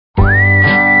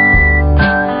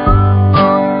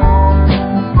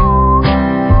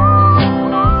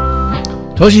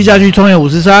头洗下去创业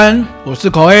543，我是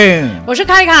Coai，我是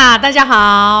Kalika，大家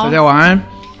好，大家晚安。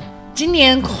今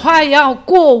年快要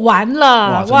过完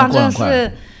了，哇，真的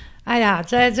是，哎呀，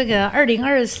在这个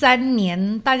2023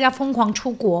年，大家疯狂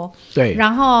出国，对，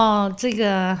然后这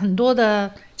个很多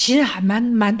的，其实还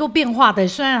蛮多变化的。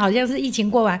虽然好像是疫情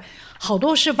过完，好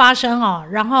多事发生哦，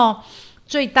然后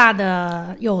最大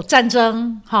的有战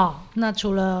争，哈，那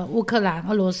除了乌克兰、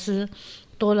俄罗斯，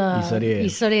多了以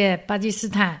色列、巴基斯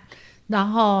坦。然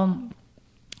后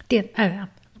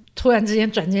突然之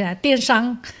间转进来，电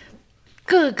商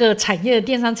各个产业的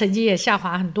电商成绩也下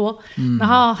滑很多，然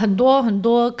后很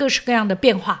多各式各样的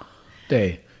变化。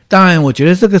对，当然我觉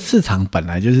得这个市场本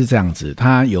来就是这样子，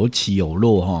它有起有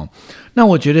落齁。那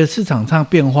我觉得市场上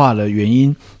变化的原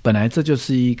因，本来这就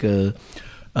是一个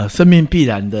生命必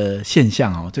然的现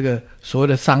象哦。这个所谓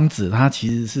的熵值，它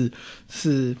其实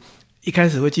是一开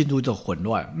始会进入一种混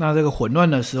乱，那这个混乱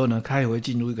的时候呢，它也会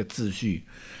进入一个秩序。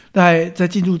在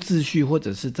进入秩序或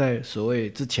者是在所谓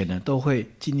之前呢，都会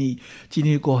经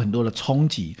历过很多的冲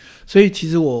击。所以其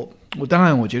实我当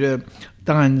然我觉得，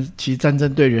当然其实战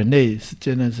争对人类是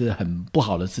真的是很不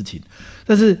好的事情，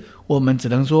但是我们只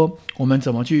能说我们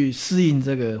怎么去适应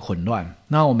这个混乱，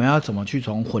那我们要怎么去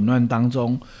从混乱当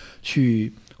中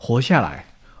去活下来，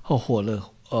或活得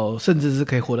甚至是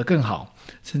可以活得更好，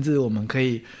甚至我们可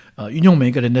以运用每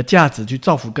一个人的价值去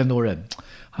造福更多人。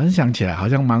好像想起来好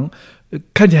像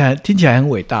看起来听起来很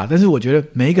伟大，但是我觉得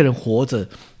每一个人活着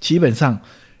基本上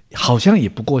好像也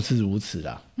不过是如此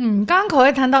啦。刚刚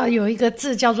Coai谈到有一个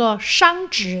字叫做商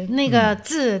值，那个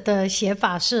字的写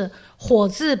法是火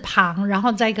字旁，然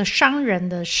后在一个商人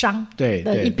的商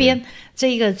的一边，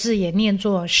这一个字也念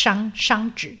作商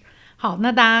值。好，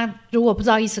那大家如果不知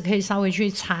道意思，可以稍微去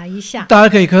查一下。大家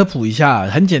可以科普一下，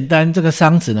很简单，这个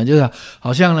熵值呢，就是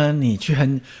好像呢，你去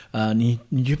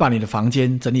你去把你的房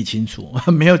间整理清楚，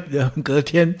没有隔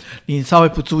天你稍微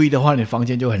不注意的话，你房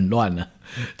间就很乱了。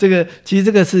其实这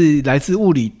个是来自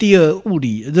物理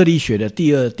热力学的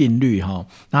第二定律哈。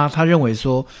那他认为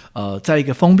说，在一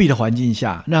个封闭的环境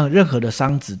下，让任何的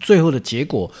熵值最后的结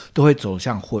果都会走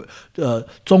向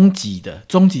终极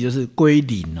就是归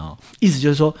零哦。意思就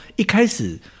是说，一开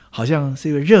始好像是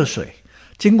一个热水，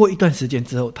经过一段时间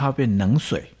之后，它会变冷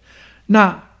水。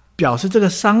那表示这个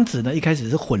熵值呢，一开始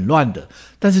是混乱的，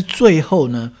但是最后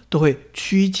呢，都会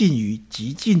趋近于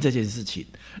极尽这件事情。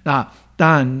那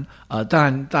当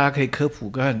然大家可以科普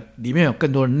看里面有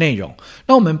更多的内容。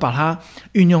那我们把它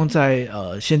运用在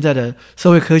现在的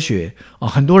社会科学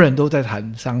很多人都在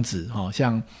谈熵值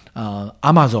像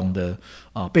Amazon 的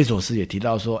贝佐斯也提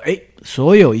到说，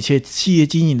所有一切企业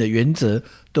经营的原则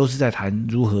都是在谈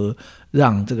如何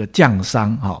让这个降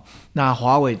熵那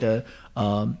华为的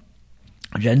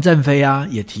任正非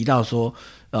也提到说，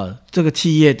这个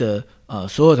企业的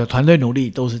所有的团队努力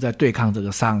都是在对抗这个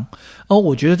熵。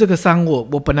我觉得这个熵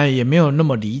我本来也没有那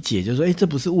么理解，就是说这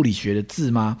不是物理学的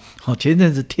字吗？前一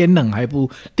阵子天冷还有部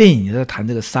电影也在谈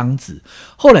这个熵值，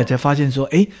后来才发现说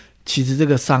其实这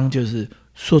个熵就是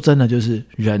说真的，就是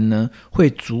人呢会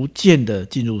逐渐的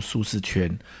进入舒适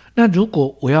圈。那如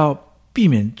果我要避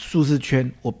免舒适圈，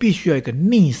我必须要一个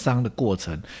逆熵的过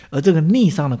程，而这个逆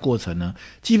熵的过程呢，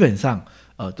基本上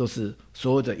都是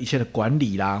所有的一切的管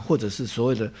理啦，或者是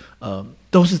所有的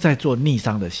都是在做逆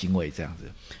熵的行为这样子。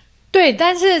对，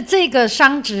但是这个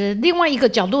熵值另外一个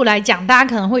角度来讲，大家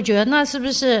可能会觉得那是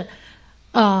不是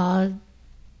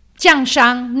降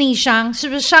熵逆熵，是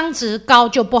不是熵值高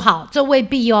就不好？这未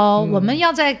必哦。我们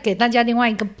要再给大家另外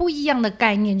一个不一样的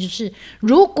概念，就是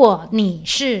如果你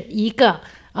是一个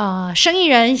生意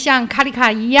人，像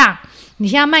Kalika一样，你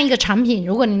现在卖一个产品，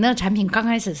如果你那个产品刚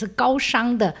开始是高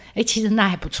熵的，其实那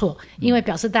还不错，因为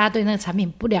表示大家对那个产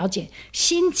品不了解，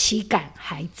新奇感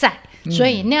还在，所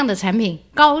以那样的产品，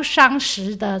高熵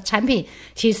值的产品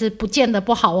其实不见得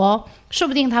不好哦，说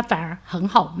不定它反而很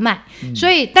好卖。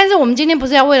所以但是我们今天不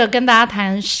是要为了跟大家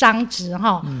谈熵值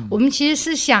我们其实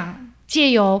是想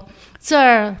借由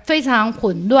这非常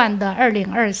混乱的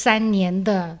2023年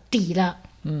的底了，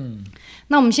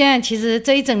那我们现在其实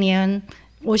这一整年，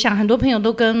我想很多朋友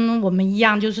都跟我们一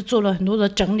样，就是做了很多的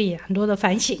整理，很多的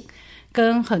反省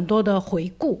跟很多的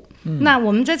回顾。那我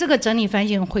们在这个整理反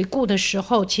省回顾的时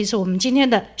候，其实我们今天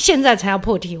的现在才要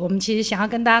破题，我们其实想要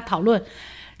跟大家讨论，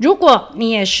如果你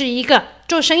也是一个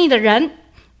做生意的人，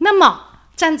那么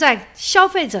站在消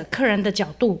费者客人的角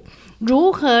度，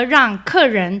如何让客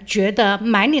人觉得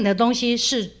买你的东西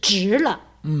是值了。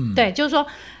对，就是说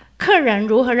客人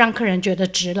如何让客人觉得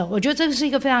值了，我觉得这是一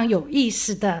个非常有意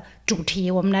思的主题，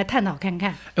我们来探讨看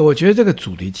看。我觉得这个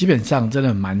主题基本上真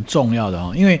的蛮重要的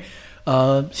因为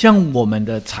像我们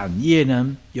的产业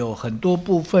呢，有很多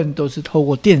部分都是透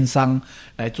过电商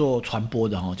来做传播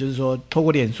的就是说透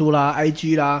过脸书啦、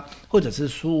IG 啦，或者是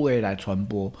数位来传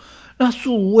播。那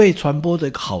数位传播的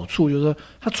一个好处就是说，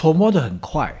它传播的很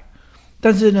快，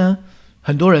但是呢，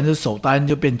很多人的首单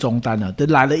就变中单了。等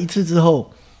来了一次之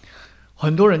后，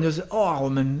很多人就是哇，我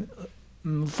们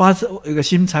发射一个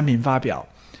新产品发表，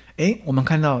我们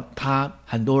看到他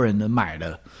很多人买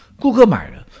了，顾客买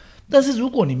了。但是如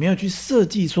果你没有去设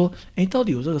计说，到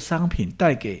底有这个商品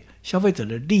带给消费者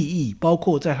的利益，包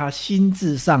括在他心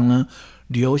智上呢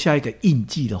留下一个印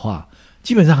记的话，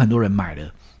基本上很多人买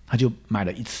了，他就买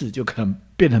了一次，就可能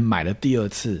变成买了第二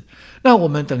次。那我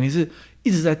们等于是一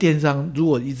直在电商，如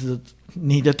果一直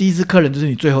你的第一次客人就是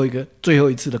你最后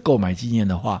一次的购买经验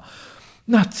的话，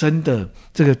那真的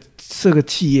这个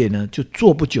企业呢就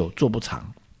做不久做不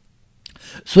长。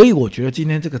所以我觉得今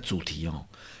天这个主题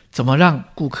怎么让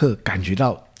顾客感觉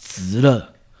到值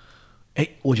了，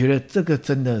我觉得这个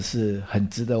真的是很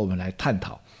值得我们来探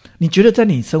讨。你觉得在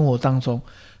你生活当中，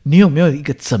你有没有一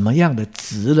个怎么样的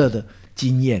值了的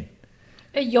经验？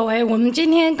有我们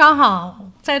今天刚好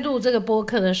在录这个播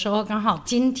客的时候，刚好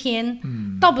今天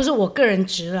倒不是我个人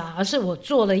值了，而是我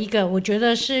做了一个我觉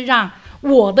得是让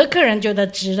我的客人觉得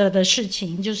值了的事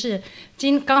情，就是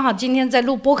刚好今天在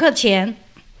录播客前，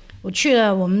我去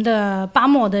了我们的巴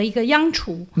莫的一个央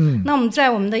厨，那我们在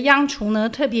我们的央厨呢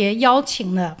特别邀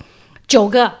请了9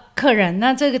个客人，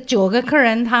那这个9个客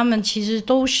人他们其实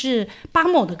都是巴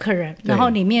莫的客人，然后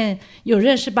里面有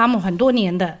认识巴莫很多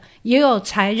年的，也有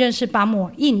才认识巴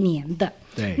莫1年的。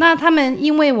对，那他们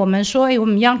因为我们说我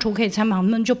们央厨可以参访，他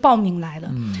们就报名来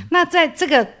了。那在这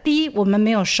个第一，我们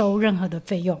没有收任何的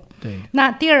费用。对，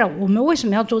那第二，我们为什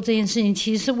么要做这件事情？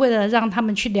其实是为了让他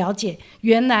们去了解，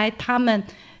原来他们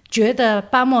觉得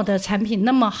巴莫的产品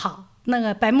那么好，那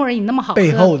个白木耳饮那么好喝，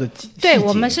背后的细节。对，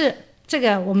我们是这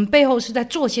个，我们背后是在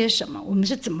做些什么？我们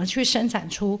是怎么去生产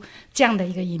出这样的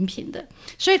一个饮品的？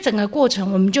所以整个过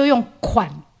程，我们就用款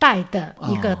待的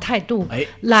一个态度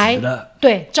来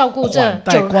对照顾这9个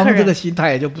客人。光这个心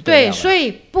态也就不得了了。对，所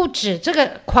以不止这个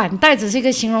款待只是一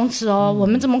个形容词我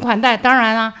们怎么款待？当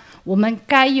然啦，我们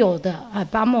该有的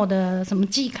巴莫的什么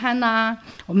季刊啊，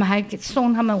我们还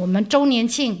送他们我们周年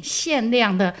庆限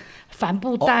量的帆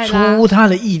布袋啦，出他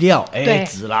的意料，对，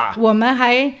值啦。我们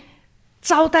还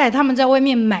招待他们在外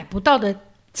面买不到的，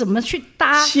怎么去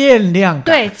搭限量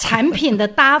感，对产品的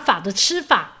搭法的吃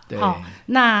法。好，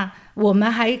那我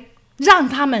们还让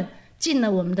他们进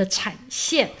了我们的产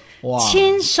线，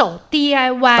亲手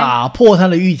DIY 打破他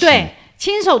的预期。对，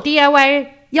亲手 DIY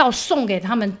要送给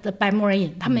他们的白木耳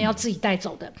饮，他们要自己带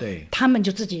走的，对，他们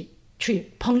就自己去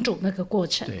烹煮那个过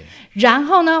程。对，然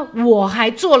后呢，我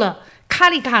还做了卡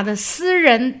里卡的私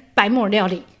人白木耳料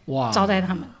理，招待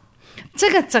他们。这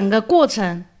个整个过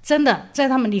程真的在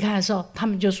他们离开的时候，他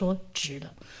们就说值了。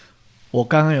我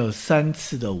刚刚有3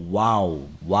次的哇哦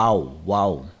哇哦哇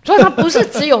哦，所以它不是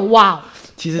只有哇哦，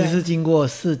其实是经过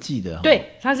设计的。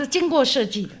对，它是经过设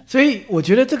计的。所以我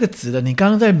觉得这个值了，你刚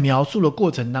刚在描述的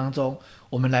过程当中，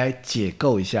我们来解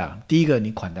构一下。第一个，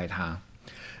你款待他，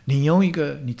你用一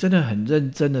个你真的很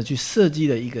认真的去设计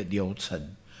的一个流程，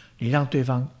你让对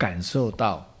方感受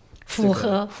到符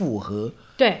合。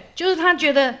对，就是他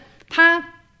觉得他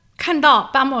看到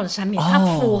巴莫的产品，他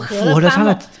符合了他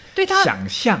的对他想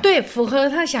象，对，符合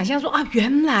他的想象，说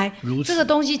原来这个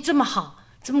东西这么好，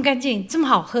这么干净，这么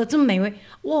好喝，这么美味，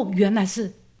原来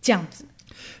是这样子。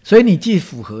所以你既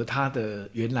符合他的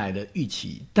原来的预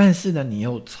期，但是呢，你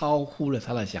又超乎了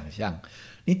他的想象，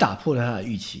你打破了他的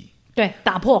预期。对，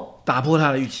打破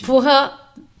他的预期，符合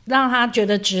让他觉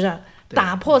得值了，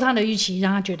打破他的预期，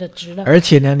让他觉得值了。而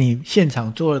且呢，你现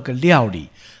场做了个料理，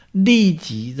立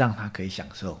即让他可以享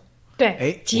受。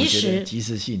对，及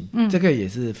时性，这个也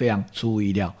是非常出乎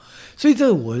意料。所以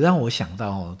这个让我想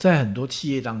到在很多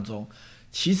企业当中，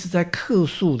其实在客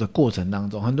诉的过程当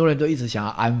中，很多人都一直想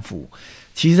要安抚。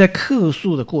其实在客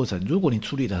诉的过程，如果你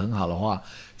处理得很好的话，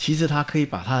其实他可以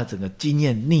把他的整个经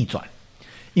验逆转。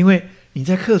因为你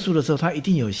在客诉的时候，他一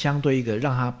定有相对一个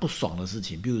让他不爽的事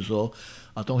情，比如说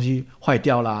东西坏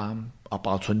掉啦，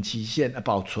保存期限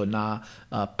保存啊，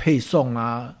配送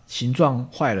啊，形状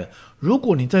坏了。如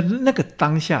果你在那个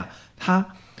当下，他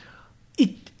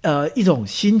一种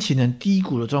心情很低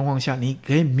谷的状况下，你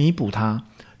可以弥补他，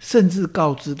甚至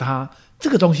告知他这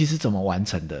个东西是怎么完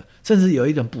成的，甚至有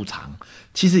一种补偿，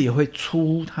其实也会出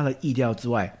乎他的意料之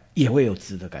外，也会有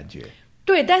值的感觉。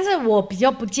对，但是我比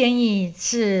较不建议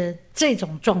是这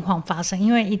种状况发生，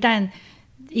因为一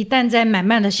旦在买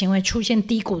卖的行为出现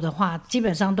低谷的话，基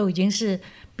本上都已经是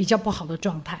比较不好的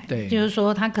状态。对，就是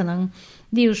说他可能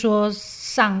例如说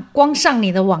光上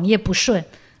你的网页不顺，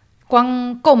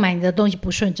光购买你的东西不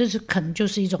顺，这是可能就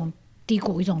是一种低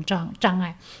谷，一种障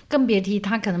碍，更别提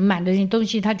他可能买了你东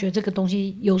西，他觉得这个东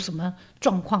西有什么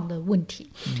状况的问题。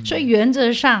所以原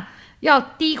则上要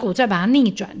低谷再把它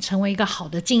逆转成为一个好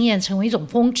的经验，成为一种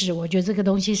峰值，我觉得这个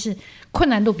东西是困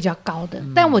难度比较高的。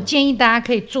但我建议大家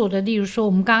可以做的，例如说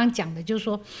我们刚刚讲的，就是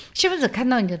说消费者看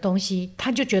到你的东西，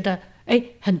他就觉得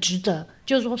很值得，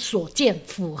就是说所见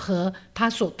符合他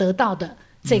所得到的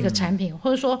这个产品，或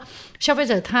者说消费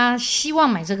者他希望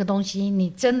买这个东西，你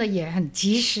真的也很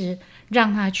及时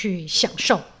让他去享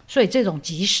受。所以这种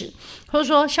及时，或者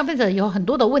说消费者有很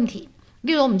多的问题，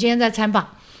例如我们今天在参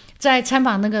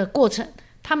访那个过程，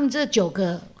他们这9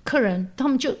个客人他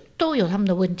们就都有他们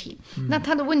的问题，那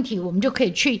他的问题我们就可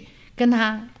以去跟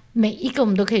他每一个我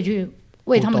们都可以去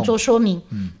为他们做说明，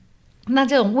那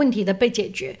这种问题的被解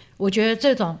决，我觉得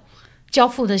这种交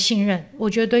付的信任，我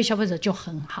觉得对消费者就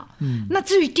很好。那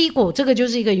至于低谷，这个就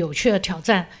是一个有趣的挑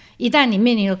战。一旦你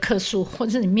面临了客诉，或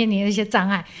者你面临了一些障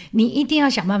碍，你一定要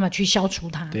想办法去消除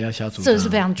它。对，要消除它，这是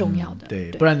非常重要的。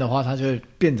对，不然的话，它就会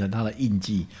变成它的印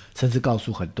记，甚至告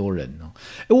诉很多人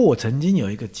哦。我曾经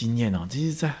有一个经验哦，其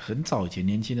实在很早以前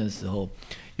年轻的时候，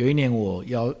有一年我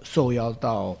受邀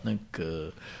到那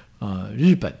个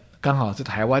日本，刚好是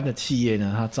台湾的企业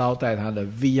呢，他招待他的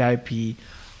VIP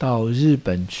到日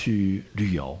本去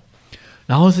旅游，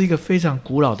然后是一个非常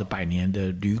古老的100年的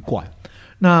旅馆。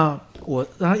那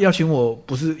他邀请我，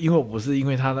不是因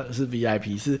为他是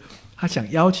VIP， 是他想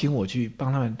邀请我去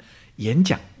帮他们演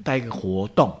讲，带一个活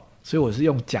动，所以我是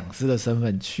用讲师的身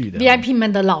份去的。VIP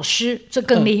们的老师，这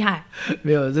更厉害。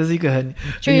没有，这是一个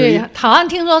就是好像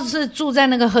听说是住在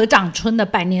那个河长村的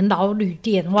100年老旅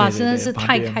店，哇，对对对，真的是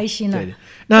太开心了。对，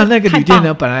那个旅店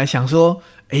呢，本来想说，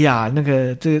哎呀，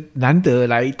这个难得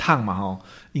来一趟嘛，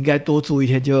应该多住一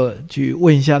天，就去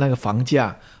问一下那个房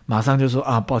价。马上就说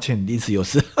抱歉，你临时有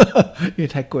事，因为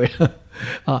太贵了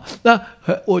啊。那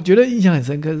我觉得印象很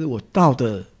深刻，是我到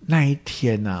的那一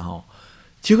天啊，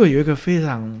结果有一个非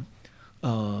常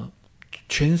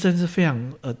全身是非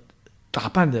常打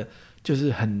扮的，就是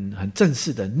很正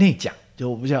式的内讲，就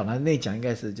我不晓得他内讲应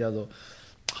该是叫做，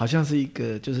好像是一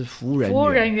个就是服务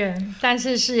人员，但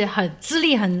是是很资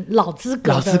历很老资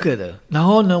格的。然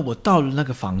后呢，我到了那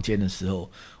个房间的时候，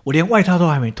我连外套都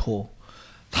还没脱。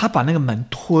他把那个门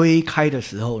推开的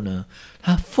时候呢，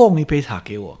他奉一杯茶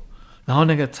给我，然后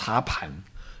那个茶盘，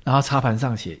然后茶盘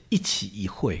上写一起一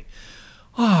会。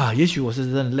哇，也许我是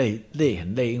真的很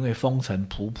累，因为风尘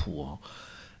仆仆哦。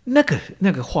那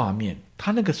个画面，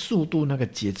他那个速度、那个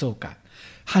节奏感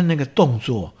和那个动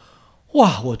作，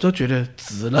哇，我都觉得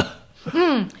值了。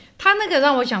他那个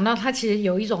让我想到，他其实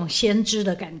有一种先知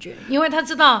的感觉，因为他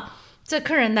知道这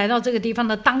客人来到这个地方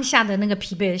的当下的那个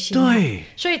疲惫的心，对，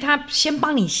所以他先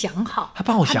帮你想好，他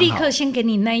帮我想好，他立刻先给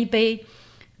你那一杯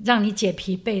让你解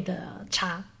疲惫的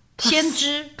茶。先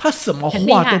知，他什么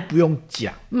话都不用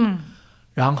讲，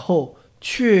然后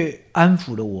却安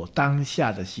抚了我当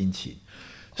下的心情，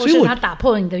或是他打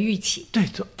破了你的预期，对，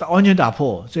完全打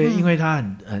破。所以因为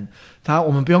他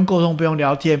我们不用沟通，不用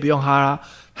聊天，不用哈拉，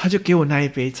他就给我那一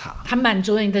杯茶，他满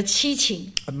足了你的七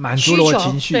情，满足了我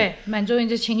情绪，对，满足了你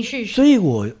的情绪。所以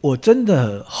我真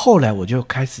的后来我就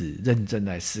开始认真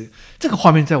来思，这个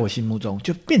画面在我心目中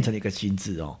就变成了一个心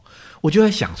智哦。我就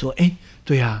在想说，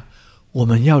对啊，我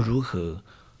们要如何？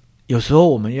有时候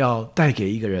我们要带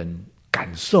给一个人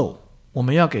感受，我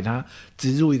们要给他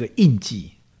植入一个印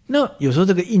记。那有时候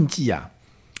这个印记啊，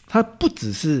它不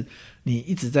只是你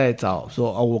一直在找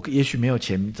说我也许没有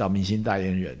钱找明星代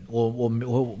言人，我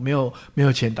没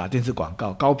有钱打电视广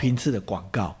告，高频次的广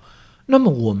告。那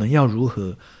么我们要如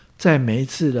何在每一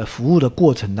次的服务的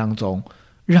过程当中，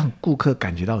让顾客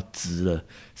感觉到值了，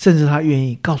甚至他愿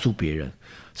意告诉别人。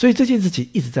所以这件事情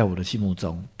一直在我的心目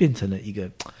中变成了一个，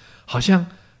好像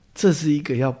这是一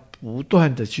个要不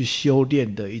断的去修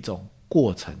炼的一种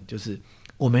过程，就是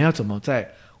我们要怎么在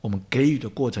我们给予的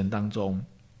过程当中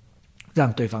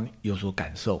让对方有所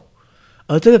感受，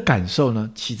而这个感受呢，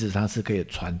其实它是可以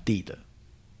传递的。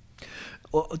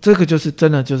这个就是真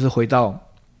的就是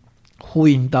呼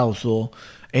应到说，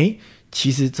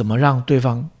其实怎么让对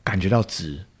方感觉到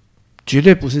值，绝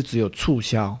对不是只有促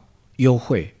销优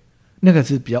惠，那个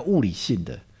是比较物理性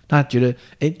的，他觉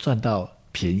得赚到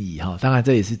便宜哈，当然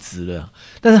这也是值了。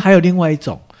但是还有另外一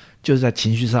种，就是在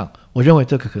情绪上，我认为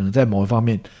这个可能在某一方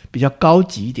面比较高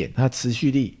级一点，它持续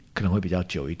力可能会比较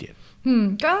久一点。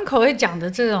刚刚口味讲的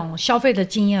这种消费的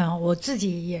经验，我自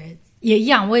己也一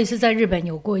样，我也是在日本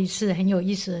有过一次很有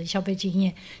意思的消费经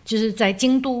验，就是在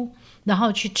京都，然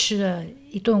后去吃了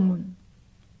一顿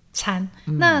餐。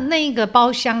那一个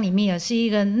包厢里面也是一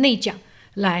个内讲，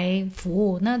来服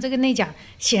务。那这个内讲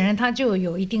显然他就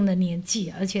有一定的年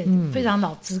纪，而且非常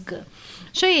老资格，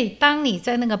所以当你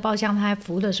在那个包厢他还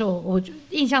服务的时候，我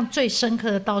印象最深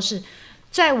刻的倒是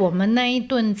在我们那一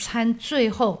顿餐最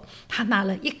后，他拿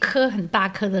了一颗很大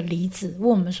颗的梨子，问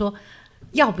我们说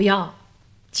要不要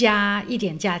加一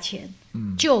点价钱，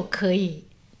就可以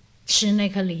吃那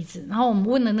颗梨子。然后我们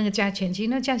问的那个价钱，其实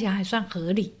那价钱还算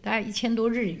合理，大概1000多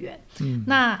日元，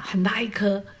那很大一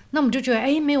颗，那我们就觉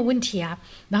得没有问题啊。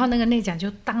然后那个内讲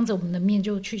就当着我们的面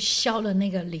就去削了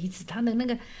那个梨子，他的那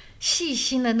个细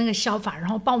心的那个削法，然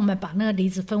后帮我们把那个梨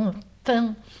子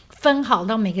分好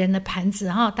到每个人的盘子，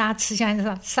然后大家吃下来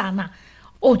的刹那，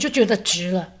我就觉得值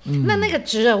了。那个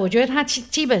值了，我觉得它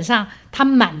基本上它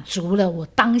满足了我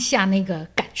当下那个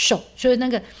感受，所以那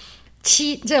个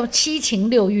七情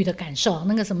六欲的感受，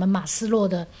那个什么马斯洛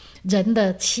的人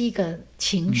的7个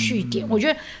情绪点，我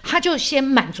觉得他就先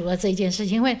满足了这一件事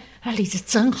情，因为它梨子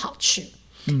真好吃。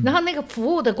然后那个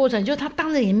服务的过程，就是他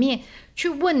当着你面去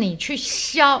问你去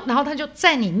削，然后他就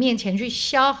在你面前去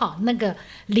削好那个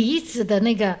梨子的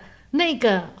那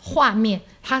个画面，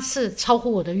它是超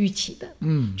乎我的预期的，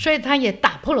所以它也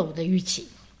打破了我的预期，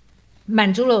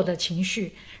满足了我的情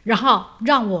绪，然后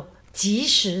让我及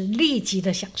时立即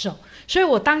的享受，所以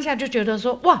我当下就觉得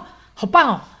说，哇，好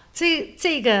棒哦，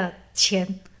这个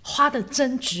钱花的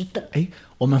真值得。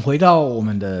我们回到我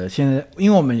们的现在，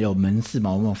因为我们有门市嘛，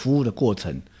我们有服务的过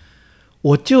程，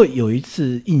我就有一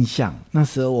次印象，那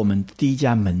时候我们第一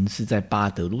家门市在八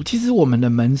德路，其实我们的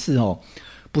门市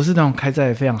不是那种开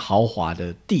在非常豪华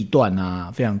的地段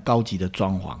啊，非常高级的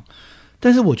装潢，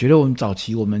但是我觉得我们早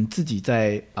期我们自己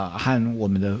在和我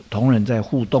们的同仁在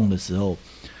互动的时候，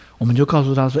我们就告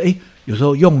诉他说，有时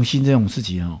候用心这种事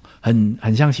情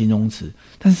很像形容词，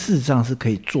但事实上是可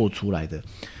以做出来的。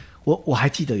我还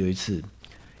记得有一次，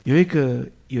有一个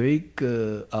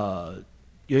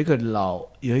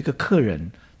客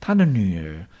人，他的女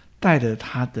儿带着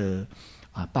他的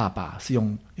爸爸是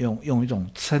用一种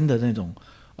撑的那种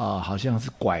好像是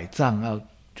拐杖，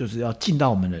就是要进到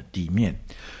我们的里面。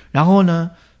然后呢，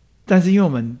但是因为我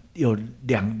们有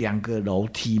两个楼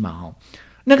梯嘛，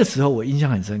那个时候我印象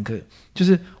很深刻，就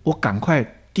是我赶快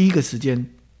第一个时间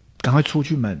赶快出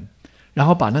去门，然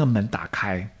后把那个门打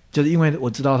开，就是因为我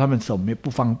知道他们手不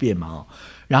方便嘛，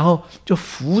然后就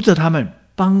扶着他们，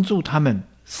帮助他们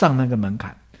上那个门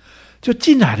槛。就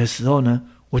进来的时候呢，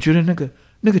我觉得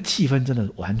那个气氛真的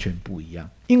完全不一样，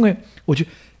因为我觉得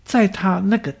在他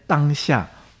那个当下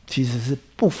其实是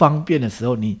不方便的时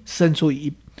候，你伸出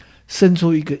一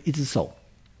只手，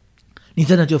你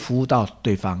真的就服务到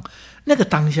对方。那个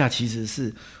当下其实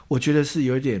是我觉得是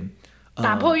有一点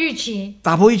打破预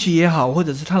期也好，或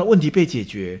者是他的问题被解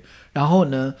决，然后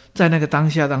呢在那个当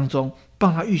下当中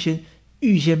帮他预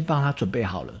先帮他准备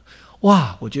好了。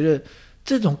哇，我觉得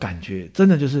这种感觉真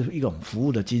的就是一种服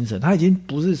务的精神，他已经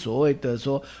不是所谓的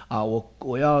说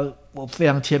我非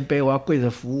常谦卑，我要跪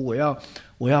着服务，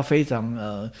我要非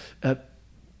常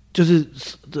就是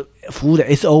服务的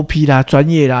SOP 啦、专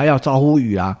业啦、要招呼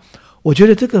语啦。我觉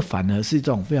得这个反而是一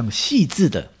种非常细致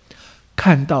的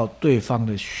看到对方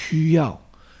的需要，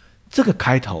这个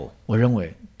开头我认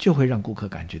为就会让顾客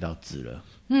感觉到值了。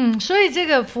所以这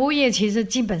个服务业其实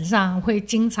基本上会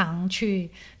经常去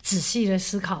仔细的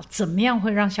思考怎么样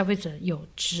会让消费者有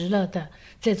值了的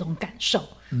这种感受，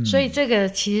所以这个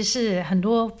其实是很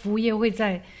多服务业会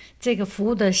在这个服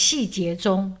务的细节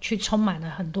中去充满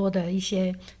了很多的一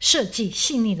些设计，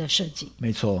细腻的设计。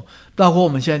没错，包括我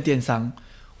们现在电商，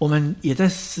我们也在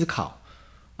思考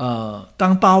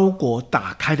当包裹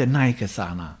打开的那一个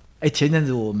刹那，前阵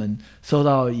子我们收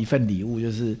到一份礼物，就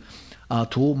是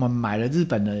我们买了日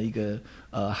本的一个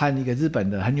和一个日本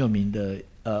的很有名的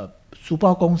书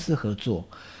包公司合作，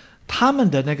他们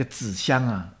的那个纸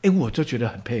箱我就觉得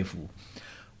很佩服。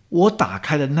我打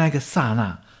开的那个刹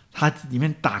那，它里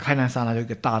面打开那刹那就一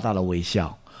个大大的微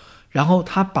笑，然后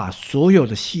他把所有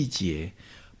的细节，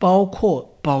包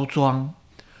括包装，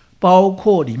包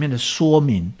括里面的说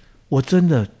明，我真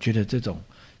的觉得这种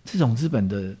日本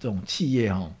的这种企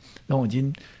业那我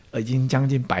已经将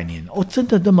近100年了，真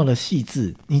的那么的细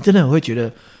致，你真的会觉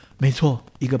得没错，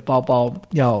一个包包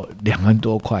要2万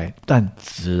多块，但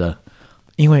值了，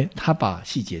因为他把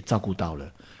细节照顾到了，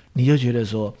你就觉得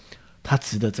说他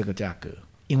值得这个价格，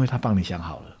因为他帮你想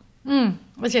好了。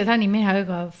而且它里面还有一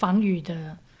个防雨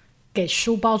的给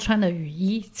书包穿的雨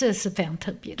衣，这是非常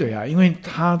特别的。对啊，因为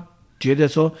他觉得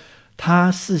说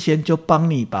他事先就帮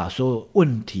你把所有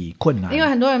问题困难，因为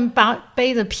很多人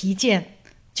背着皮件，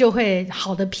就会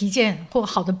好的皮件或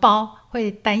好的包会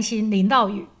担心淋到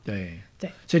雨。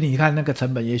对，所以你看那个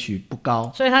成本也许不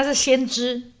高，所以他是先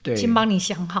知，对，先帮你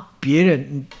想好。别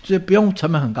人就不用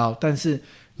成本很高，但是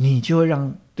你就会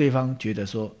让对方觉得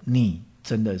说你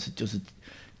真的是就是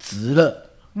值了。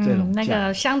那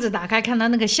个箱子打开看到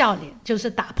那个笑脸，就是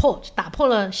打破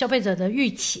了消费者的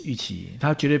预期。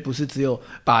他绝对不是只有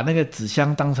把那个纸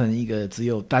箱当成一个只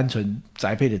有单纯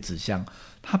宅配的纸箱，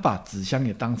他把纸箱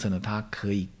也当成了他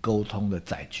可以沟通的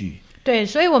载具。对，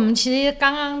所以我们其实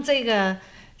刚刚这个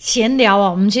闲聊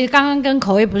我们其实刚刚跟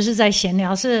口味不是在闲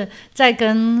聊，是在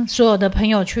跟所有的朋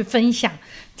友去分享，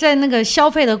在那个消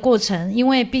费的过程，因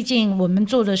为毕竟我们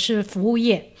做的是服务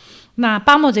业。那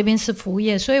巴莫这边是服务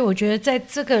业，所以我觉得在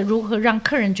这个如何让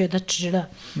客人觉得值了，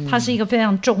它是一个非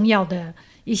常重要的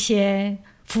一些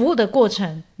服务的过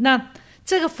程。那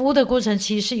这个服务的过程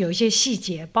其实是有一些细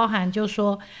节，包含就是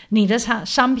说你的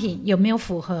商品有没有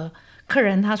符合客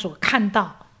人他所看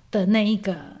到的那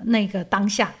个当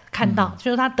下看到，就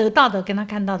是他得到的跟他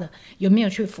看到的有没有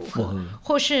去符合，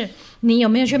或是你有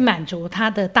没有去满足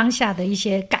他的当下的一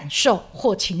些感受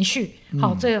或情绪，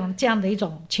好，这样的一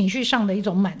种情绪上的一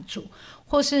种满足，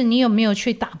或是你有没有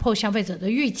去打破消费者的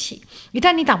预期。一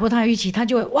旦你打破他的预期，他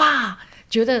就会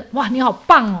觉得你好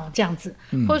棒哦，这样子。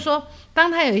或者说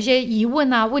当他有一些疑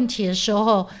问啊问题的时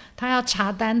候，他要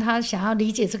查单，他想要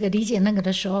理解这个理解那个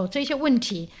的时候，这些问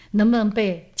题能不能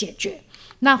被解决？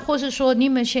那或是说你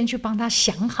有没有先去帮他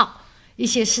想好一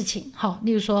些事情，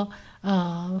例如说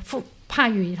怕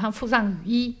雨他附上雨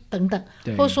衣等等，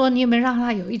或者说你有没有让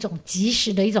他有一种及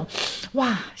时的一种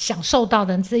享受到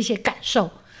的这些感受。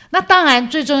那当然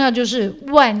最重要就是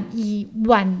万一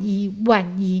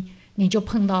你就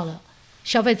碰到了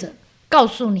消费者告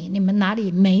诉你们哪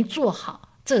里没做好，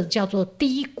这叫做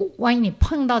低谷。万一你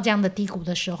碰到这样的低谷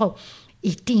的时候，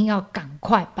一定要赶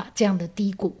快把这样的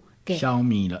低谷给消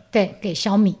弭了，对，给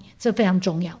消弭，这非常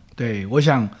重要。对，我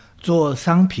想做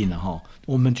商品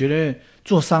我们觉得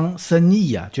做生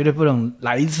意绝对不能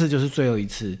来一次就是最后一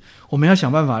次，我们要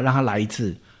想办法让他来一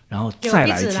次，然后再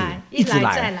来一次，一直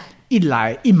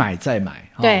来，一买再买，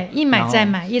对，一买再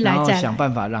买，一来再来，然后想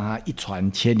办法让他一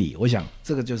传千里。我想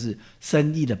这个就是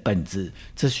生意的本质，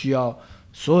这需要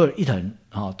所有一人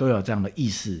都有这样的意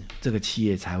识，这个企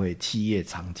业才会企业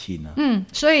长青呢。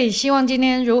所以希望今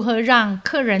天如何让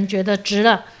客人觉得值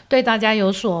了，对大家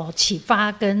有所启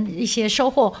发跟一些收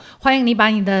获。欢迎你把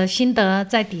你的心得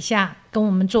在底下跟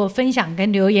我们做分享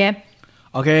跟留言。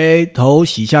OK， 头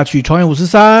洗下去，创业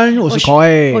543，我是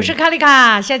Coai，我是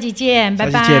Kalika，下期见，拜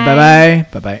拜。下期见，拜拜，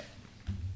拜拜。